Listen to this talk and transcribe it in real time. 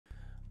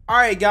All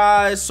right,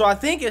 guys, so I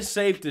think it's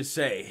safe to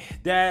say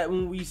that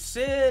when we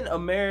send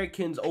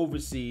Americans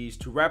overseas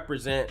to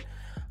represent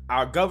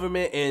our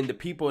government and the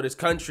people of this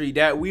country,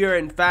 that we are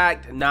in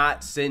fact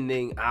not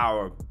sending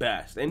our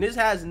best. And this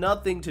has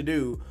nothing to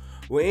do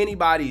with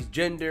anybody's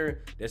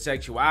gender, their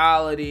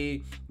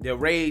sexuality, their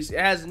race. It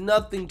has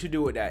nothing to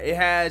do with that. It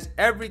has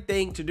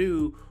everything to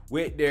do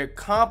with their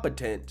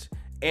competence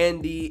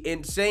and the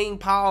insane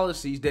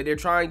policies that they're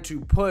trying to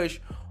push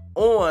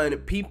on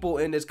people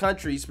in this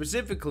country,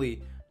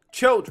 specifically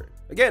children.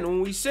 Again,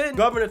 when we send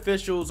government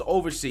officials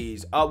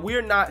overseas,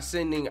 we're not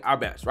sending our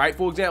best, right?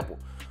 For example,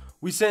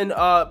 we send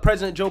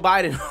President Joe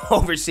Biden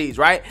overseas,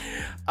 right?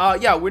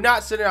 Yeah, we're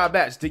not sending our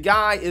best. The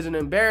guy is an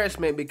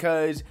embarrassment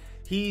because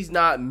he's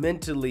not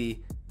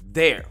mentally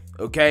there,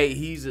 okay?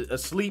 He's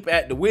asleep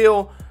at the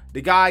wheel.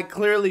 The guy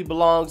clearly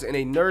belongs in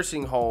a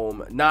nursing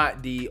home,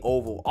 not the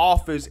Oval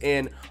Office,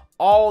 and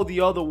all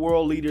the other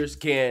world leaders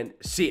can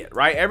see it,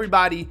 right?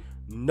 Everybody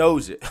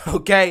knows it,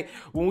 okay?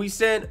 When we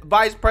send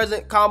Vice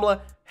President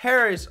Kamala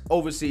Harris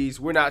overseas,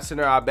 we're not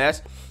sending our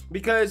best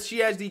because she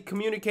has the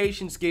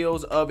communication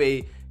skills of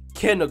a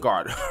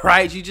kindergarten,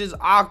 right? She's just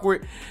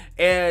awkward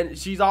and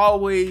she's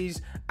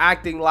always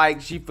acting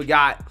like she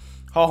forgot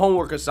her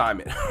homework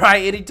assignment,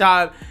 right?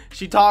 Anytime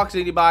she talks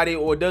to anybody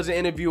or does an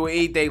interview or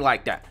anything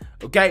like that,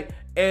 okay?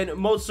 And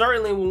most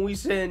certainly when we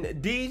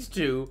send these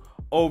two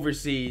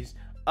overseas,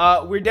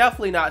 we're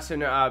definitely not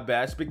sending our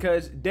best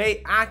because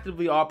they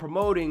actively are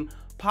promoting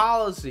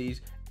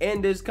policies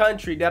in this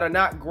country that are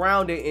not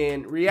grounded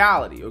in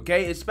reality,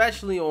 okay?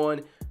 Especially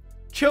on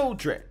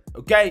children,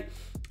 okay?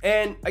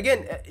 And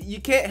again,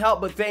 you can't help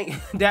but think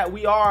that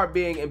we are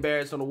being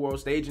embarrassed on the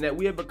world stage and that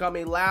we have become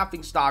a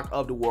laughing stock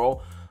of the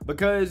world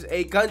because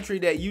a country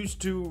that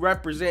used to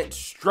represent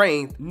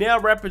strength now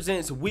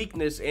represents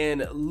weakness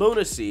and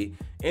lunacy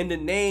in the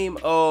name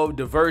of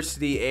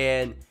diversity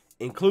and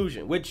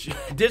inclusion, which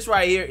this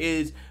right here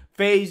is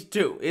phase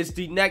 2. It's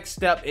the next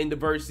step in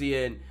diversity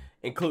and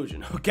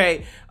inclusion,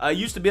 okay? It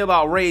used to be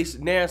about race,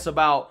 now it's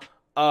about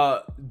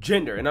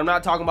gender, and I'm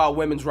not talking about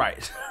women's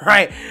rights,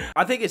 right?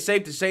 I think it's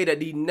safe to say that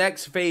the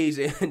next phase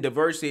in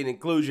diversity and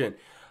inclusion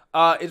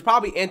is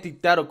probably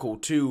antithetical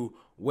to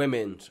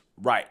women's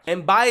rights.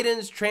 And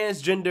Biden's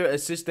transgender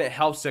assistant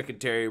health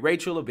secretary,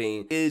 Rachel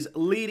Levine, is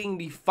leading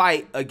the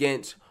fight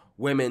against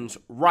women's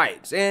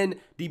rights. And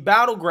the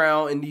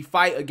battleground in the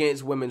fight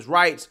against women's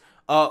rights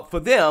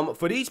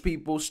for these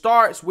people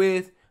starts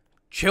with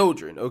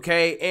children,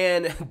 okay?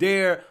 And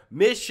their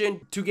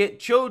mission to get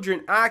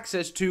children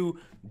access to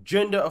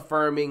gender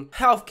affirming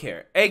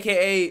healthcare,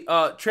 aka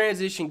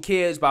transition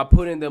kids by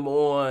putting them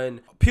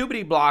on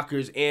puberty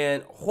blockers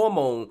and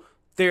hormone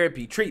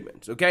therapy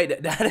treatments, okay?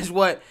 That is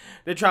what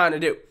they're trying to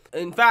do.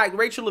 In fact,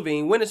 Rachel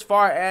Levine went as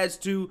far as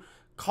to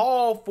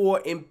call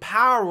for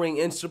empowering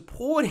and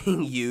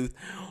supporting youth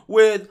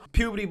with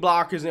puberty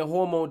blockers and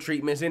hormone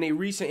treatments in a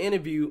recent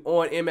interview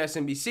on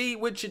MSNBC,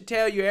 which should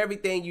tell you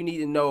everything you need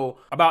to know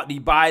about the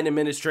Biden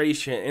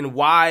administration and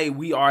why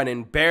we are an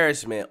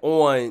embarrassment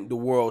on the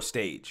world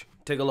stage.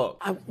 Take a look.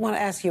 I want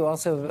to ask you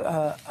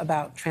also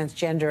about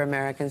transgender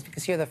Americans,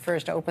 because you're the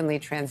first openly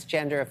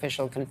transgender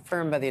official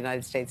confirmed by the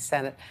United States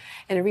Senate.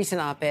 In a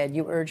recent op-ed,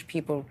 you urged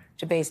people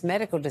to base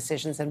medical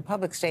decisions and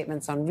public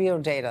statements on real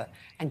data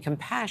and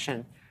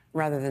compassion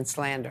rather than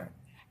slander.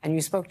 And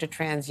you spoke to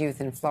trans youth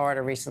in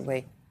Florida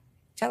recently.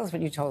 Tell us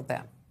what you told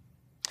them.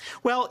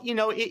 Well, you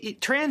know,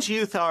 trans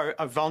youth are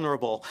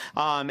vulnerable,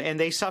 and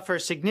they suffer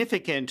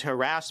significant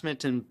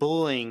harassment and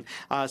bullying,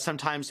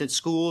 sometimes at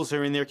schools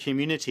or in their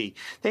community.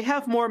 They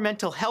have more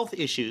mental health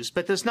issues,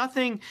 but there's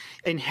nothing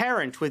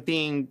inherent with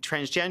being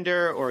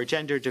transgender or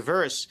gender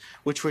diverse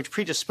which would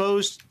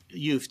predispose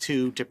youth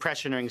to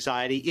depression or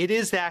anxiety. It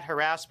is that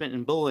harassment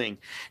and bullying.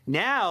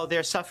 Now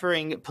they're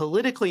suffering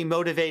politically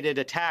motivated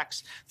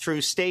attacks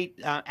through state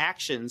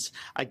actions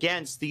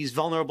against these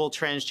vulnerable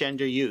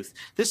transgender youth.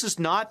 This is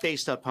not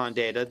based upon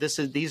data.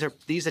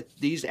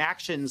 These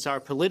actions are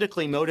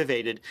politically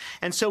motivated,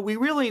 and so we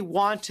really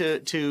want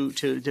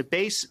to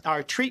base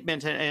our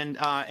treatment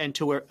and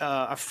to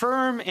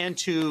affirm and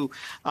to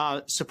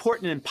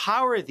support and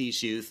empower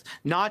these youth,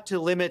 not to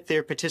limit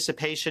their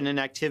participation in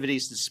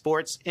activities in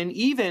sports and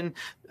even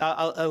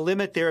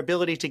limit their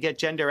ability to get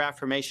gender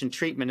affirmation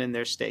treatment in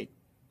their state.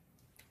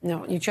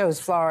 No, you chose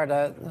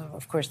Florida,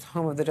 of course, the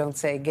home of the Don't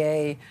Say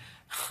Gay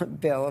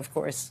bill, of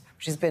course,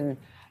 which has been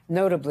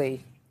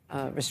notably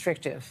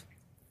restrictive.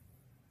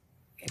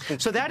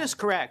 So that is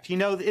correct. You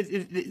know,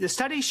 the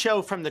studies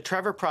show from the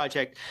Trevor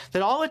Project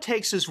that all it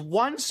takes is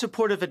one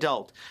supportive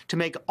adult to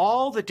make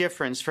all the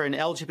difference for an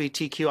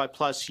LGBTQI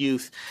plus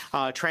youth,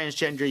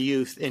 transgender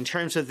youth, in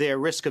terms of their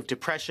risk of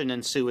depression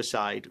and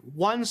suicide.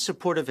 One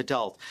supportive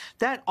adult.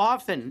 That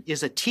often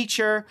is a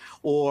teacher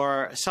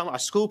or a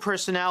school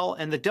personnel,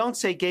 and the Don't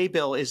Say Gay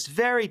bill is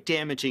very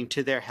damaging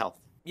to their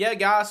health. Yeah,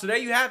 guys, so there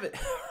you have it.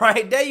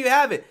 Right, there you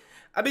have it.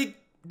 I mean,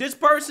 this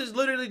person's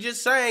literally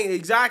just saying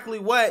exactly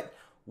what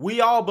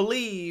we all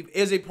believe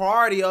is a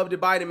priority of the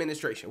Biden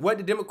administration, what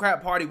the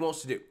Democrat Party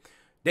wants to do.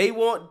 They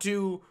want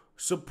to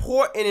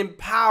support and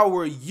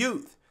empower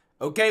youth,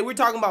 Okay, we're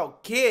talking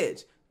about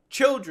kids,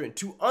 children,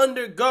 to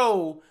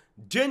undergo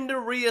gender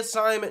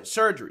reassignment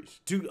surgeries,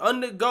 to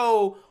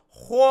undergo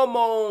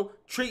hormone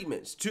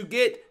treatments, to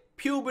get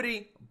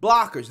puberty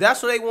blockers.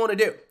 That's what they want to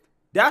do.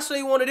 That's what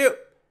they want to do.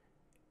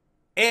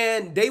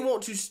 And they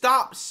want to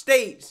stop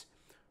states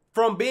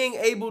from being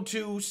able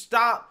to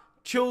stop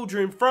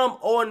children from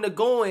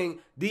undergoing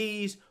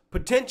these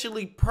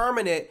potentially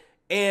permanent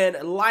and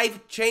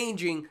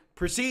life-changing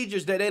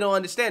procedures that they don't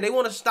understand. They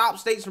want to stop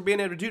states from being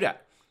able to do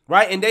that,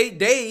 right? And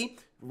they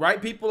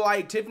right, people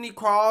like Tiffany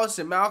Cross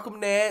and Malcolm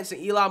Nance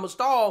and Eli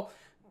Mustall,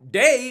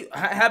 they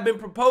have been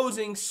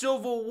proposing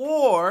civil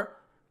war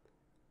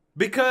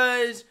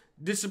because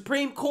the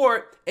Supreme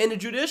Court and the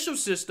judicial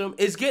system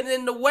is getting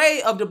in the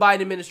way of the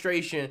Biden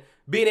administration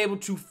being able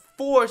to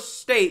force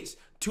states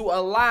to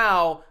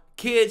allow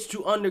kids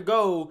to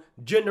undergo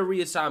gender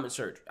reassignment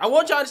surgery. I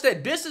want y'all to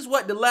understand, this is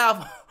what the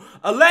left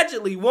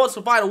allegedly wants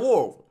to fight a war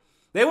over.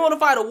 They want to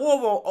fight a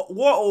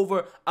war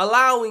over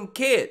allowing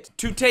kids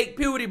to take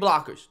puberty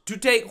blockers, to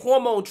take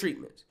hormone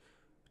treatments,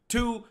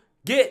 to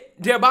get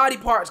their body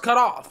parts cut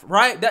off,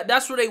 right?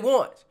 That's what they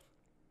want,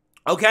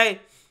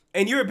 okay?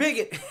 And you're a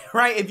bigot,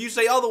 right, if you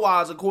say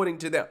otherwise, according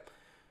to them.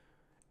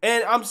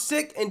 And I'm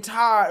sick and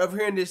tired of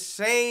hearing this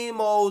same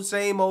old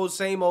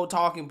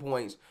talking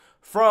points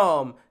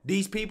from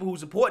these people who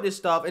support this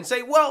stuff and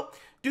say, well,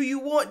 do you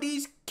want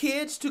these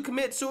kids to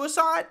commit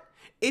suicide?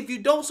 If you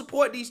don't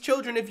support these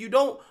children, if you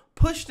don't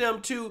push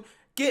them to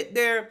get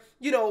their,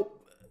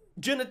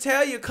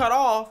 genitalia cut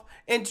off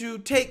and to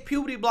take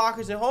puberty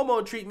blockers and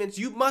hormone treatments,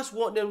 you must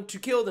want them to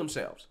kill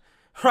themselves,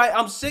 right?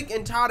 I'm sick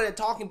and tired of that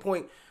talking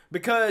point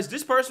because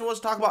this person wants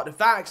to talk about the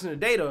facts and the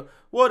data.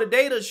 Well, the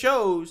data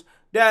shows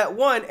that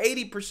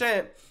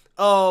 80%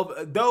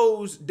 of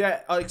those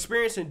that are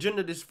experiencing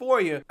gender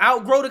dysphoria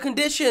outgrow the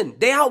condition.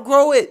 They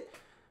outgrow it.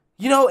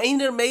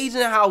 Ain't it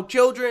amazing how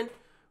children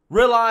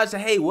realize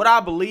that, hey, what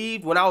I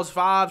believed when I was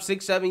 5,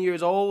 6, 7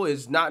 years old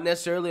is not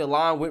necessarily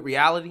aligned with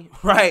reality,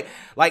 right?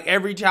 Like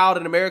every child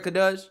in America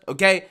does,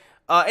 okay?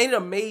 Ain't it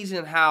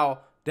amazing how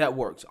that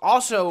works?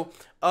 Also,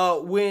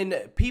 when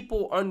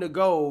people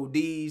undergo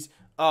these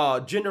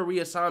gender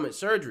reassignment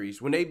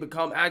surgeries, when they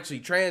become actually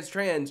trans,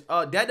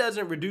 that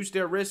doesn't reduce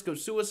their risk of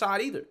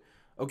suicide either,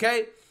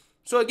 okay?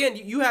 So again,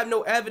 you have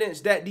no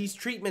evidence that these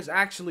treatments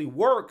actually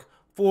work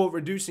for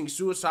reducing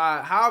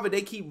suicide. However,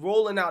 they keep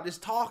rolling out this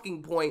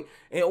talking point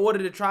in order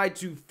to try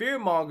to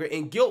fearmonger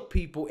and guilt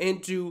people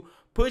into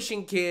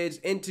pushing kids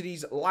into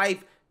these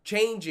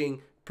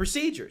life-changing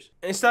procedures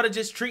instead of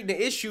just treating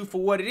the issue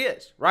for what it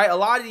is, right? A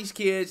lot of these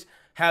kids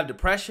have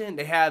depression,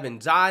 they have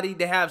anxiety,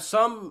 they have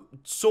some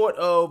sort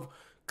of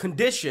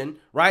condition,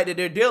 right, that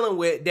they're dealing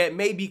with that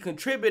may be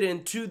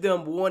contributing to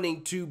them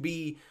wanting to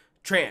be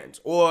trans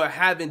or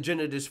having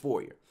gender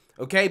dysphoria,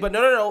 okay? But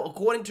no,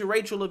 according to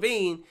Rachel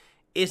Levine,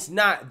 it's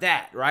not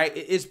that, right?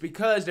 It's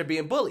because they're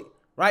being bullied,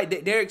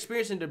 right? They're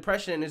experiencing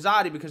depression and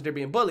anxiety because they're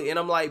being bullied. And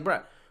I'm like,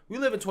 bruh, we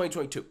live in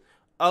 2022.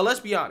 Let's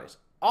be honest.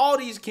 All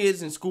these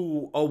kids in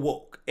school are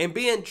woke. And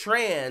being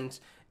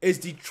trans is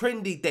the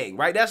trendy thing,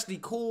 right? That's the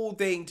cool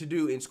thing to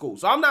do in school.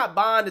 So I'm not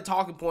buying the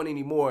talking point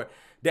anymore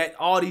that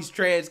all these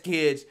trans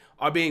kids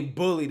are being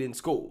bullied in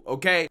school,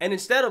 okay? And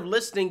instead of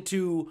listening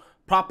to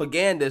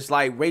propagandists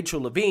like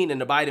Rachel Levine and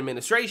the Biden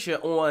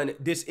administration on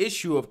this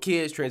issue of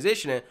kids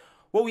transitioning,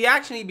 what we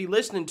actually need to be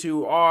listening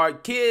to are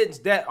kids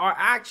that are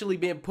actually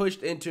being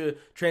pushed into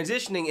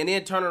transitioning and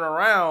then turning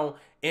around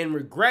and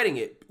regretting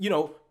it.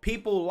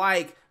 People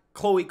like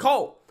Chloe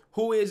Cole,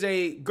 who is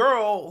a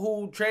girl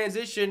who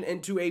transitioned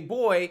into a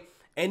boy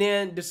and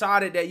then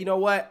decided that,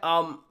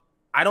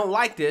 I don't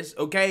like this,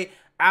 okay?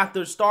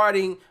 After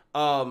starting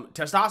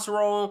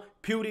testosterone,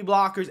 puberty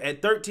blockers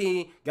at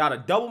 13, got a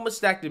double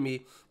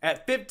mastectomy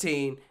at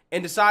 15,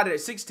 and decided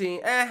at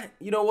 16,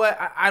 you know what?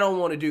 I don't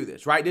want to do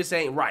this, right? This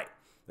ain't right.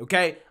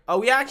 Okay,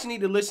 we actually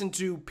need to listen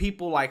to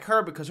people like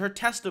her because her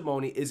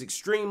testimony is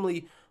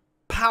extremely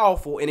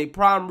powerful and a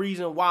prime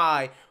reason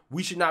why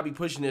we should not be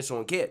pushing this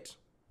on kids.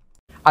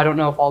 I don't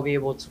know if I'll be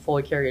able to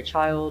fully carry a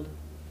child,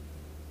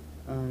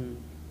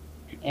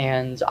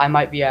 and I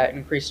might be at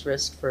increased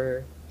risk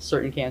for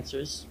certain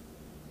cancers,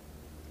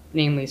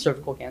 namely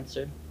cervical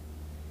cancer.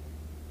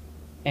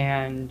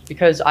 And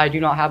because I do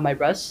not have my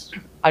breasts,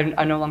 I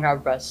no longer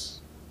have breasts,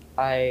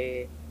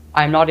 I'm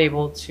not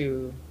able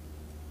to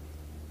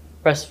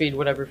breastfeed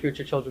whatever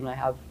future children I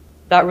have.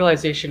 That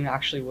realization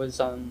actually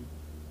was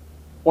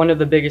one of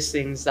the biggest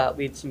things that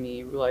led to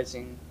me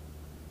realizing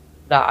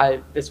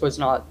that this was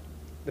not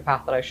the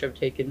path that I should have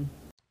taken.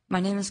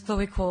 My name is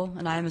Chloe Cole,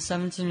 and I am a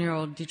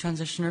 17-year-old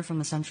detransitioner from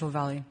the Central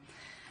Valley.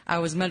 I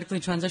was medically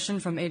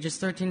transitioned from ages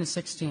 13 to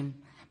 16.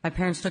 My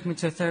parents took me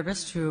to a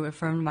therapist who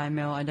affirmed my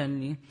male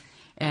identity,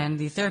 and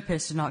the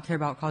therapist did not care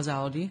about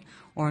causality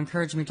or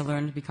encourage me to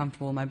learn to be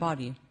comfortable in my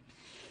body.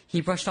 He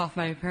brushed off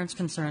my parents'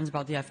 concerns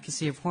about the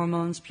efficacy of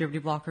hormones,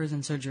 puberty blockers,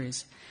 and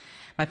surgeries.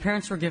 My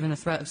parents were given the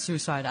threat of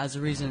suicide as a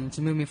reason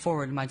to move me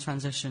forward in my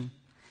transition.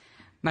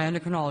 My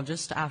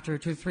endocrinologist, after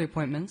 2 to 3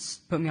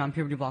 appointments, put me on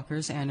puberty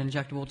blockers and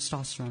injectable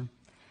testosterone.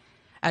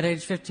 At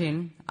age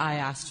 15, I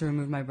asked to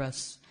remove my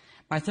breasts.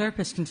 My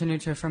therapist continued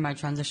to affirm my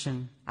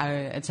transition. I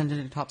attended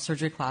a top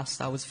surgery class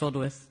that was filled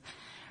with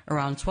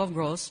around 12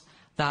 girls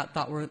that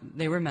thought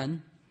they were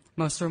men.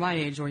 Most were my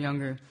age or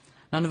younger.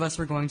 None of us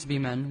were going to be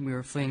men. We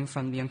were fleeing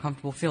from the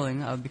uncomfortable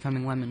feeling of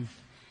becoming women.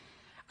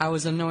 I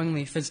was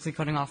unknowingly physically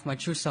cutting off my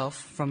true self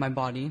from my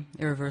body,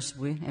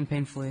 irreversibly and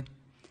painfully.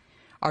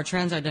 Our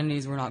trans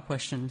identities were not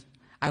questioned.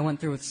 I went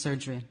through with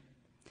surgery.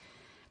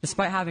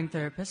 Despite having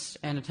therapists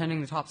and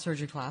attending the top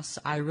surgery class,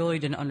 I really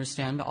didn't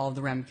understand all of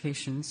the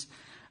ramifications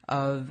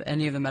of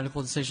any of the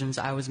medical decisions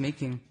I was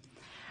making.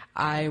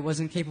 I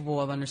wasn't capable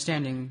of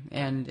understanding,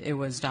 and it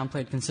was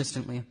downplayed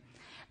consistently.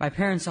 My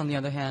parents, on the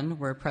other hand,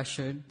 were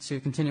pressured to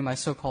continue my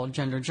so-called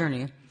gender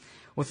journey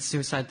with a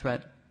suicide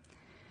threat.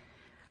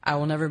 I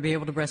will never be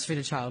able to breastfeed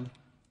a child.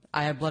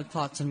 I have blood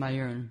clots in my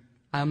urine.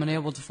 I am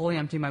unable to fully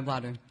empty my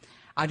bladder.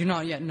 I do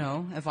not yet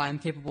know if I am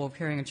capable of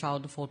carrying a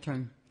child to full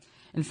term.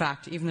 In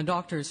fact, even the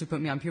doctors who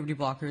put me on puberty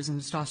blockers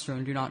and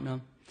testosterone do not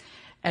know.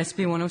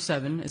 SB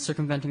 107 is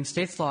circumventing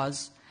states'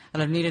 laws that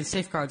have needed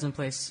safeguards in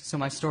place so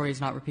my story is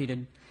not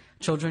repeated.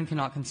 Children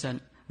cannot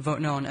consent. Vote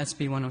no on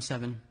SB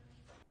 107.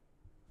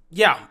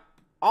 Yeah,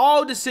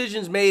 all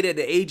decisions made at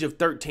the age of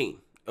 13,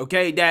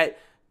 okay, that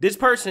this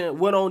person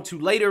went on to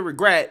later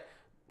regret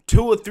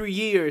 2 or 3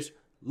 years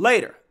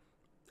later,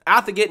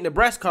 after getting the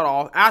breast cut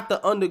off, after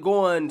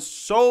undergoing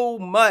so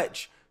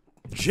much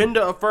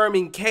gender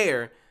affirming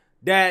care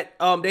that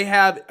they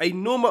have a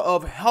number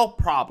of health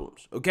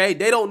problems, okay?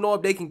 They don't know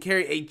if they can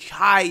carry a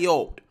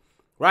child,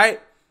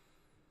 right?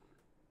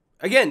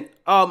 Again,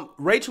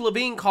 Rachel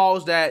Levine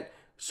calls that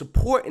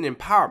support and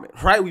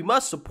empowerment, right? We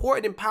must support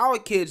and empower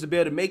kids to be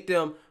able to make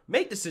them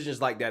make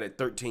decisions like that at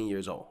 13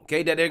 years old,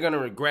 okay? That they're going to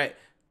regret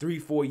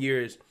 3-4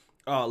 years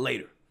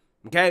later,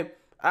 okay?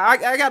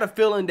 I got a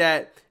feeling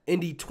that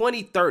in the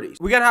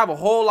 2030s, we're going to have a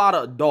whole lot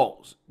of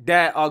adults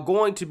that are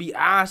going to be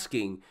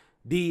asking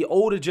the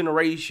older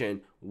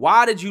generation,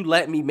 why did you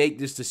let me make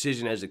this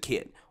decision as a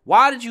kid?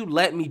 Why did you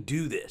let me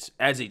do this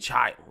as a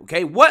child?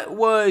 Okay, what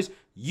was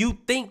you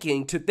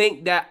thinking to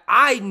think that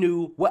I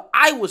knew what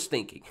I was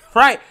thinking,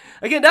 right?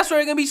 Again, that's what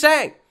they're going to be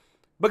saying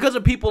because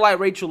of people like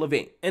Rachel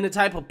Levine and the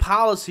type of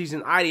policies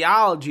and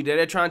ideology that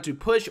they're trying to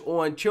push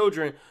on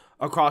children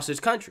across this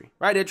country,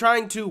 right? They're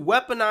trying to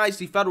weaponize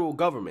the federal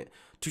government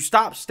to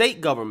stop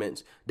state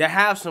governments that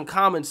have some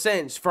common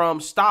sense from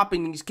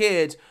stopping these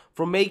kids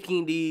from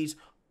making these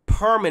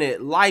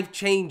permanent,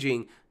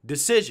 life-changing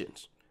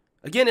decisions.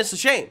 Again, it's a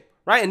shame,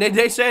 right? And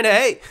they're saying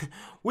that, hey,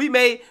 we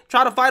may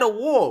try to fight a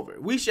war over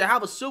it. We should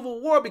have a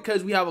civil war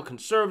because we have a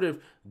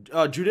conservative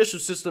judicial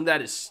system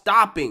that is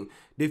stopping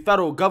the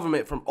federal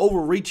government from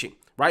overreaching,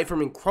 right?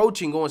 From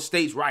encroaching on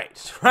states'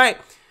 rights, right?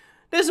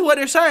 This is what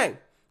they're saying.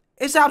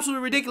 It's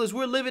absolutely ridiculous.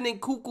 We're living in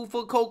cuckoo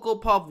for Cocoa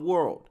Puff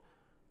world,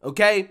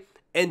 okay?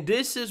 And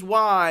this is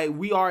why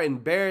we are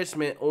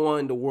embarrassment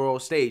on the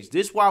world stage.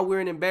 This is why we're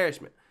an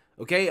embarrassment,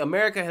 okay?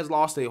 America has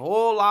lost a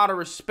whole lot of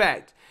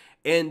respect,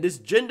 and this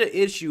gender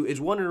issue is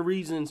one of the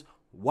reasons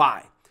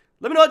why.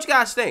 Let me know what you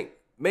guys think.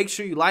 Make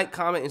sure you like,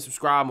 comment, and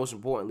subscribe. Most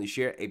importantly,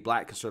 share a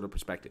Black conservative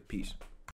perspective. Peace.